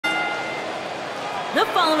The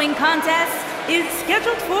following contest is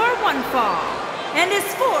scheduled for one fall and is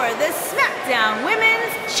for the SmackDown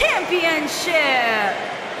Women's Championship.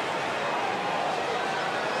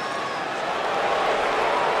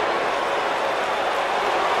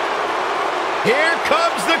 Here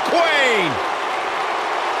comes the Queen.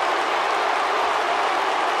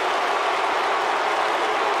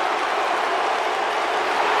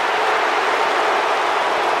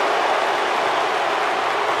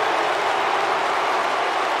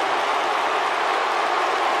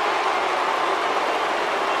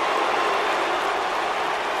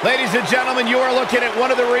 Ladies and gentlemen, you are looking at one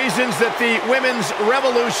of the reasons that the women's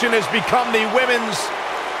revolution has become the women's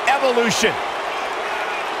evolution.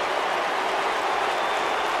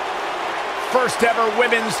 First ever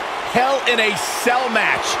women's Hell in a Cell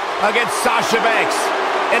match against Sasha Banks.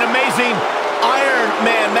 An amazing Iron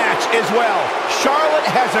Man match as well. Charlotte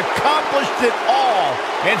has accomplished it all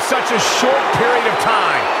in such a short period of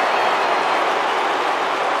time.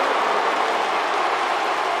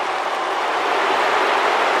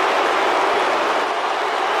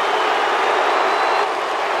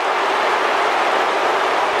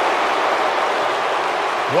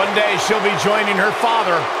 One day she'll be joining her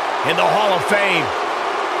father in the Hall of Fame.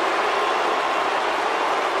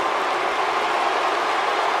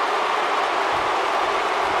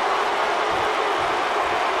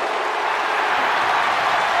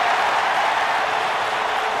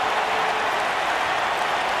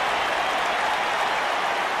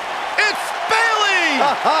 It's Bayley!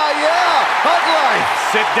 Yeah, hug life.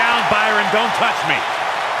 Sit down, Byron. Don't touch me.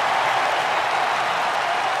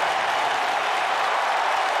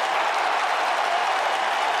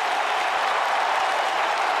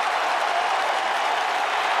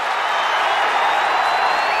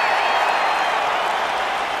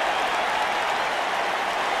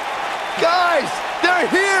 Guys, they're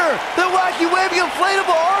here! The wacky waving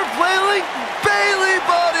inflatable arm flailing Bayley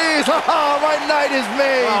buddies! My night is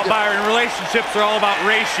made! Oh, Byron, relationships are all about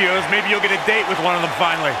ratios. Maybe you'll get a date with one of them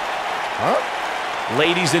finally. Huh?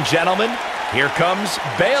 Ladies and gentlemen, here comes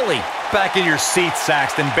Bayley. Back in your seat,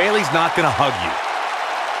 Saxton. Bayley's not gonna hug you.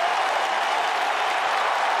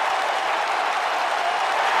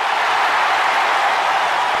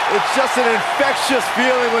 It's just an infectious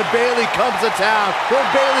feeling when Bayley comes to town. When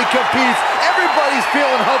Bayley competes, everybody's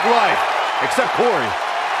feeling hug life. Except Corey.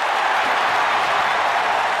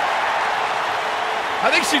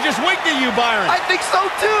 I think she just winked at you, Byron. I think so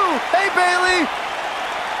too! Hey, Bayley!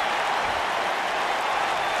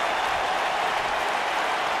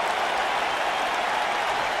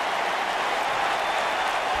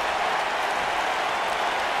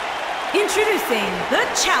 Introducing the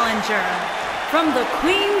challenger from the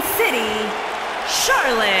Queen City,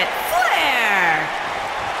 Charlotte Flair.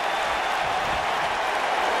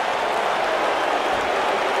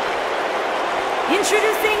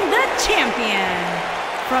 Introducing the champion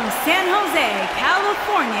from San Jose,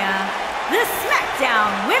 California, the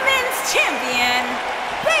SmackDown Women's Champion,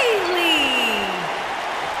 Bayley.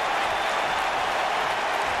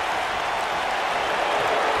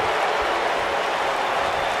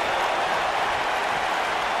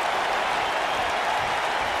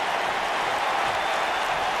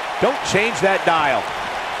 Don't change that dial.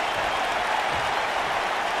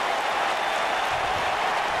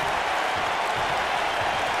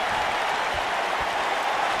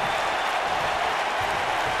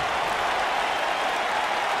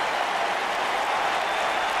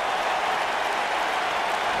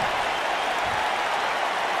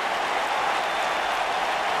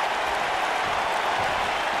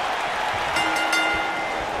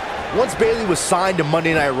 Once Bayley was signed to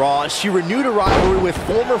Monday Night Raw, she renewed a rivalry with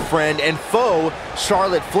former friend and foe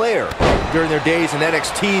Charlotte Flair. During their days in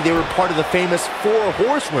NXT, they were part of the famous Four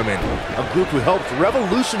Horsewomen, a group who helped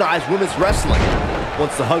revolutionize women's wrestling.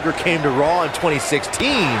 Once the Hugger came to Raw in 2016,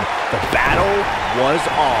 the battle was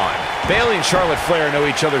on. Bayley and Charlotte Flair know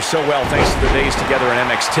each other so well thanks to their days together in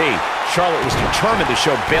NXT. Charlotte was determined to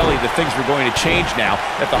show Bayley that things were going to change now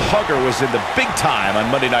that the Hugger was in the big time on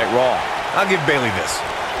Monday Night Raw. I'll give Bayley this.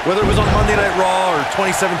 Whether it was on Monday Night Raw or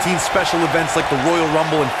 2017 special events like the Royal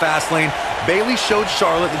Rumble and Fastlane, Bayley showed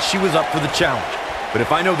Charlotte that she was up for the challenge. But if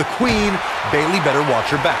I know the Queen, Bayley better watch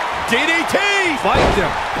her back. DDT! Fight them.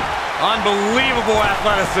 Unbelievable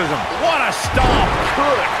athleticism. What a stomp!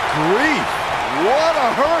 Good grief! What a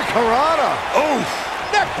hurricanrana! Oof!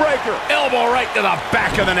 Neck breaker! Elbow right to the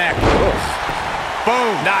back of the neck. Oof.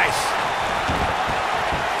 Boom! Nice.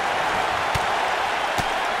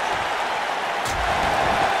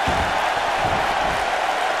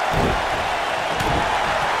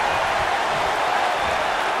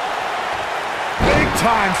 Big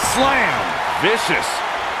time slam. vicious.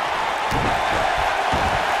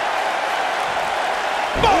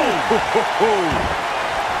 Boom!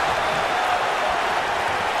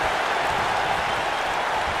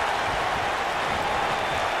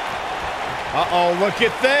 Uh-oh, look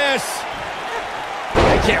at this.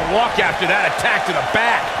 They can't walk after that attack to the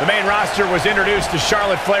back. The main roster was introduced to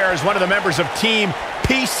Charlotte Flair as one of the members of Team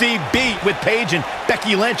PCB with Paige and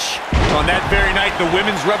Becky Lynch. On that very night, the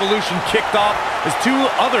Women's Revolution kicked off as two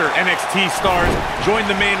other NXT stars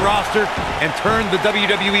joined the main roster and turned the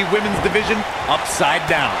WWE Women's Division upside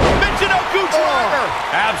down. Michinoku driver!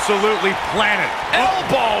 Absolutely planted.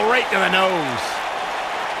 Elbow right to the nose.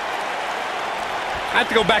 I have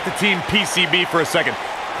to go back to Team PCB for a second.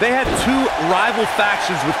 They had two rival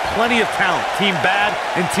factions with plenty of talent, Team Bad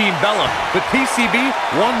and Team Bella, but PCB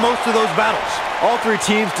won most of those battles. All three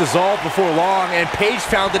teams dissolved before long, and Paige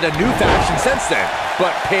founded a new faction since then.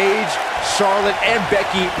 But Paige, Charlotte, and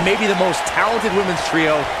Becky may be the most talented women's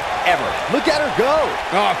trio ever. Look at her go.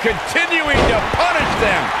 Oh, continuing to punish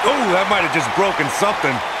them. Oh, that might have just broken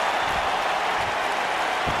something.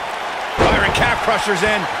 Iron calf crushers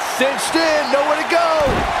in. Cinched in, nowhere to go.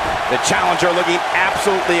 The challenger looking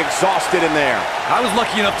absolutely exhausted in there. I was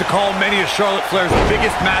lucky enough to call many of Charlotte Flair's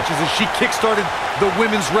biggest matches as she kickstarted the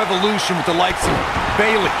Women's Revolution with the likes of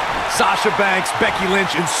Bayley, Sasha Banks, Becky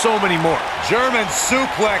Lynch, and so many more. German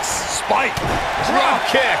suplex, spike. Drop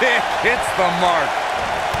kick. It hits the mark.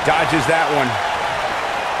 Dodges that one.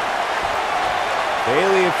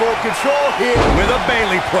 Bayley in full control here. With a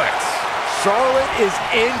Bayleyplex. Charlotte is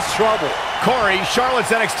in trouble. Corey, Charlotte's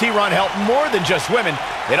NXT run helped more than just women.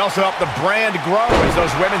 It also helped the brand grow as those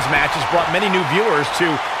women's matches brought many new viewers to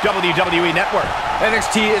WWE Network.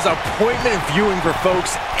 NXT is appointment viewing for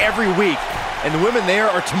folks every week, and the women there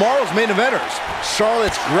are tomorrow's main eventers.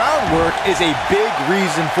 Charlotte's groundwork is a big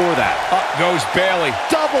reason for that. Up goes Bayley.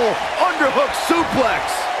 Double underhook suplex.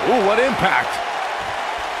 Ooh, what impact.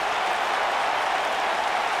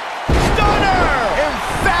 Stunner!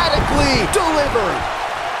 Emphatically delivered.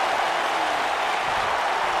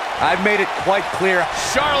 I've made it quite clear.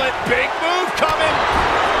 Charlotte, big move coming.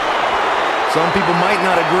 Some people might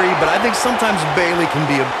not agree, but I think sometimes Bayley can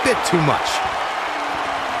be a bit too much.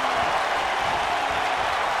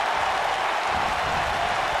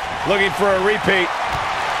 Looking for a repeat.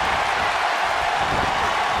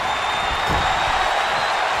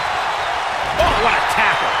 Oh, what a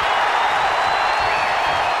tackle.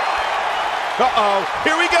 Uh-oh,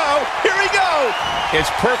 here we go, here we go! It's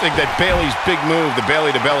perfect that Bayley's big move, the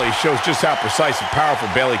belly-to-belly, shows just how precise and powerful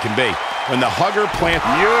Bayley can be. When the hugger plants...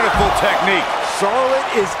 Beautiful technique. Charlotte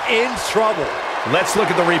is in trouble. Let's look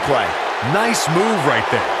at the replay. Nice move right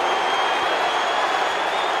there.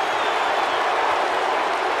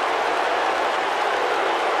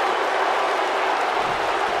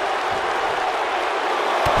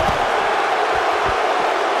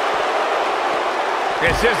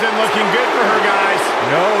 This isn't looking good for her, guys.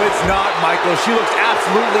 No, it's not, Michael. She looks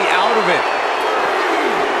absolutely out of it.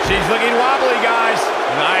 She's looking wobbly, guys.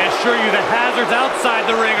 And I assure you the hazards outside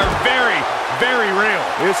the ring are very, very real.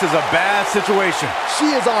 This is a bad situation.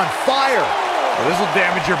 She is on fire. Well, this will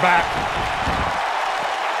damage your back.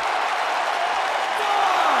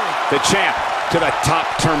 The champ to the top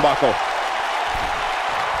turnbuckle.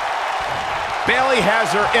 Bayley has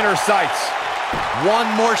her inner sights. One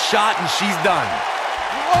more shot and she's done.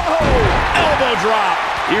 Whoa! Elbow drop.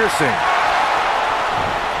 Piercing.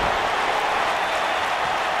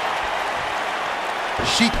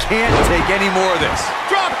 She can't take any more of this.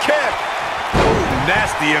 Drop kick. Ooh,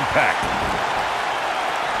 nasty impact.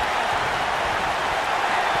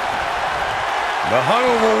 The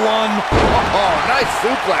Huggable one. Oh, nice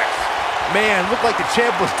suplex. Man, looked like the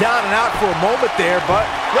champ was down and out for a moment there, but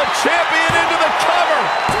the champion into the cover.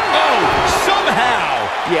 Oh, somehow.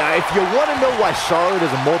 Yeah, if you want to know why Charlotte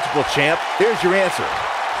is a multiple champ, there's your answer.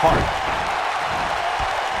 Heart.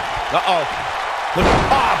 Uh-oh. Look,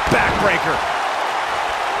 backbreaker.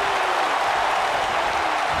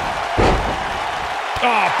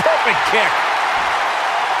 Oh, perfect kick.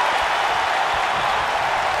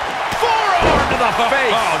 Forearm to the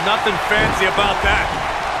face. Oh, nothing fancy about that.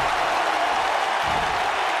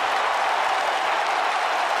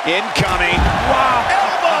 Incoming. Wow.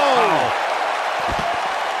 Elbow.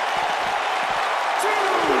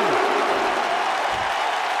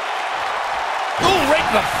 Ooh, right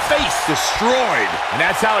in the face. Destroyed. And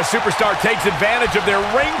that's how a superstar takes advantage of their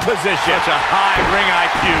ring position. Such a high ring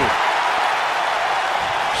IQ.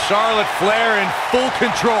 Charlotte Flair in full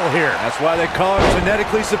control here. That's why they call her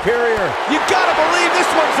genetically superior. You gotta believe this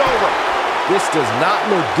one's over. This does not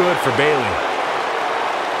look good for Bayley.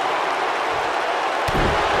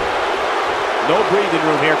 No breathing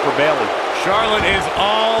room here for Bayley. Charlotte is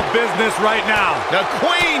all business right now. The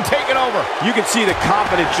Queen taking over. You can see the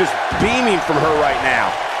confidence just beaming from her right now.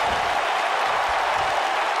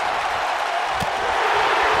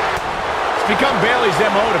 It's become Bayley's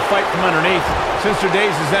MO to fight from underneath. Since her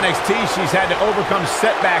days as NXT, she's had to overcome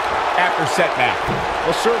setback after setback.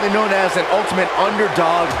 Well, certainly known as an ultimate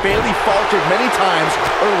underdog, Bayley faltered many times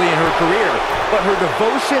early in her career. But her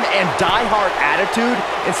devotion and die-hard attitude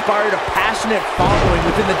inspired a passionate following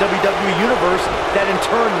within the WWE Universe that in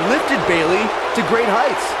turn lifted Bayley to great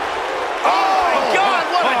heights. Oh my God,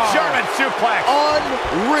 what a German suplex.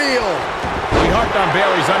 Unreal. We harped on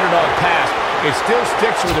Bayley's underdog past. It still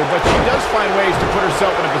sticks with her, but she does find ways to put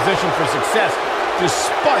herself in a position for success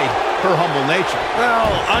despite her humble nature.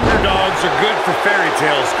 Well, underdogs are good for fairy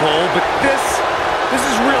tales, Cole, but this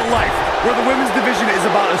is real life, where the women's division is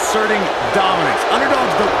about asserting dominance.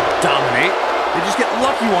 Underdogs don't dominate. They just get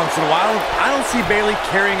lucky once in a while. I don't see Bayley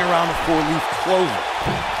carrying around a four-leaf clover.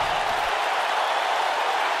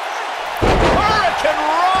 Hurricane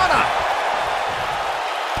Rana!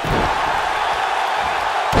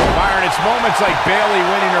 Byron, it's moments like Bayley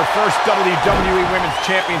winning her first WWE Women's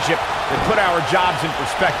Championship that put our jobs in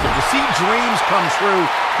perspective. To see dreams come true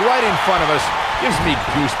right in front of us gives me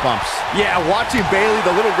goosebumps. Yeah, watching Bayley,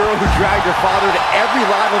 the little girl who dragged her father to every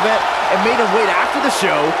live event and made him wait after the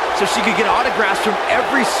show so she could get autographs from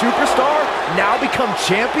every superstar, now become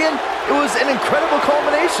champion, it was an incredible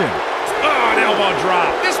culmination. Oh, an elbow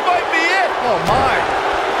drop. This might be it. Oh my.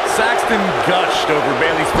 Saxton gushed over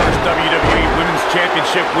Bayley's first WWE Women's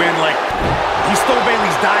Championship win like he stole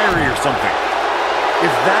Bayley's diary or something. If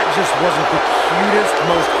that just wasn't the cutest,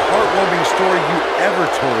 most heartwarming story you ever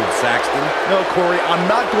told, Saxton. No, Corey, I'm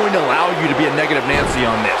not going to allow you to be a negative Nancy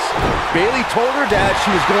on this. Bayley told her dad she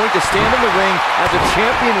was going to stand in the ring as a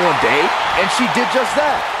champion one day, and she did just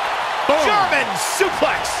that. Boom. German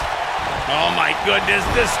suplex. Oh my goodness,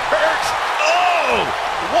 this hurts. Oh,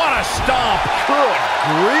 what a stomp. Good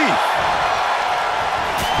grief.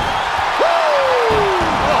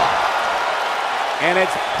 And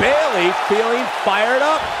it's Bayley feeling fired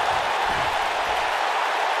up.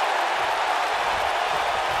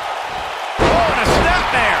 Oh, and a snap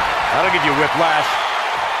there. That'll give you whiplash.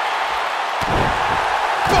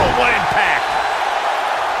 Oh, what impact.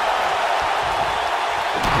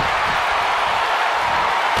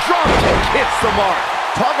 Dropkick hits the mark.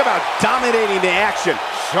 Talk about dominating the action.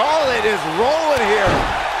 Charlotte is rolling here.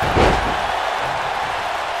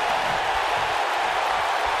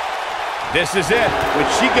 This is it. When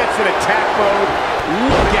she gets in attack mode,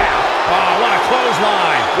 look out. Oh, what a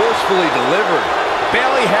clothesline. Forcefully delivered.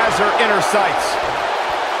 Bayley has her inner sights.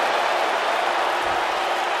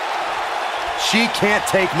 She can't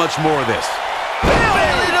take much more of this.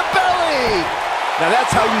 Belly to belly. Now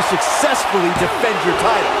that's how you successfully defend your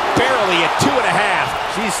title. Barely at 2.5.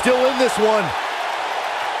 She's still in this one.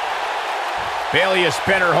 Bayley has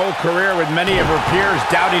spent her whole career with many of her peers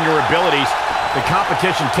doubting her abilities. The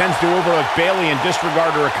competition tends to overlook Bayley and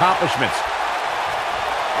disregard her accomplishments.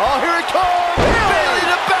 Oh, here it comes! Belly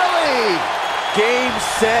to belly! Game,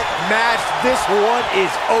 set, match. This one is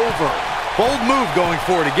over. Bold move going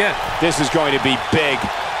forward again. This is going to be big.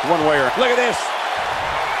 One way or... Look at this.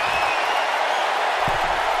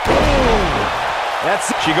 Boom!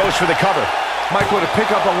 That's it. She goes for the cover. Michael, to pick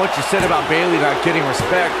up on what you said about Bayley not getting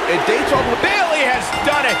respect, it dates all the way. Bayley has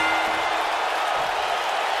done it!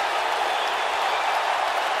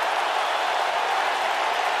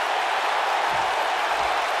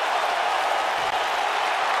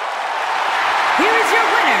 Here is your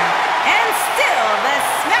winner, and still the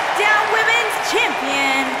SmackDown Women's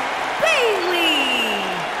Champion, Bayley.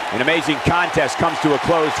 An amazing contest comes to a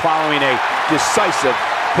close following a decisive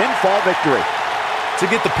pinfall victory. To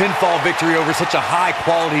get the pinfall victory over such a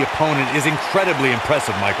high-quality opponent is incredibly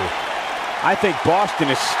impressive, Michael. I think Boston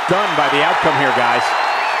is stunned by the outcome here, guys.